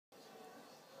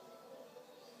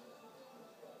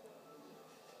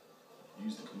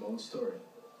Use the Commode Story.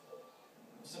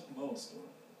 What's a Commode Story?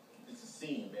 It's a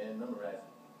scene, man. Memorize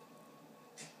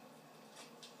it.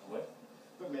 What?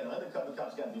 Look, man, undercover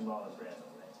cops got to be Marlon Brando,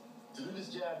 right? To do this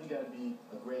job, you got to be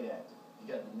a great actor.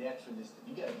 You got to be naturalistic.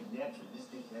 You got to be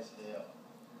naturalistic as hell.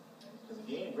 Because if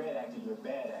you ain't a great actor, you're a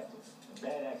bad actor. And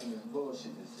bad acting is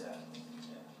bullshit this job.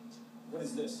 Yeah. What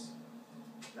is this?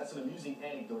 That's an amusing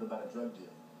anecdote about a drug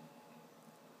deal.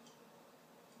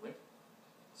 What?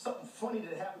 Something funny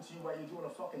that happened to you while you're doing a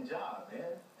fucking job, man.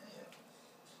 Damn.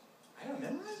 I gotta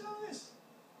memorize all this?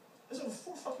 There's over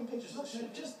 4 fucking pages of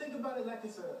shit. Just think about it like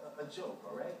it's a joke,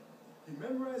 all right? You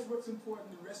memorize what's important,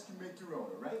 the rest you make your own,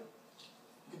 all right?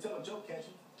 You can tell a joke, can't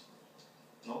you?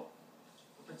 No.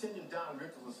 Pretend you're Don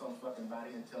Rickles or some fucking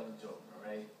body and tell a joke, all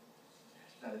right?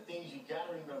 Now, the things you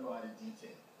gotta remember are the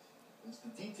details. It's the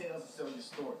details that tell your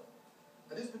story.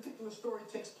 Now, this particular story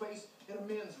takes place in a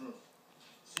men's room.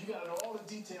 So you gotta know all the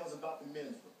details about the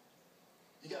men's room.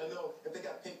 You gotta know if they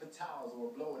got paper towels or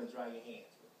a blower to dry your hands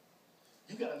with.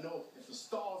 You gotta know if the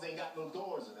stalls ain't got no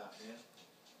doors or not, man.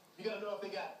 You gotta know if they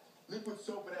got liquid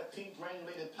soap or that pink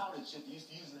granulated powder shit they used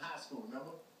to use in high school,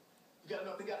 remember? You gotta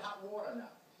know if they got hot water or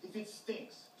not. If it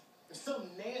stinks. If some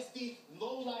nasty,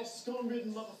 low-life,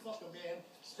 scum-ridden motherfucker, man,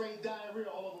 sprayed diarrhea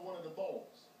all over one of the bowls.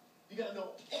 You gotta know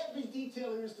every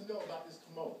detail there is to know about this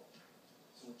commode.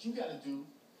 So what you gotta do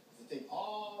is to take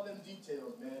all them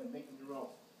details, man, and make them your own.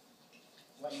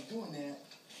 While you're doing that,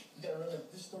 you gotta remember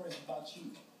that this story is about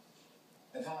you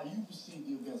and how you perceive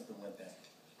the events that went down.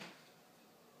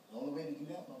 The only way to do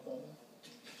that, my brother,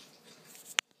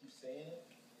 keep saying it,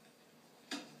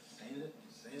 saying it,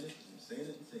 saying it, saying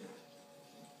it,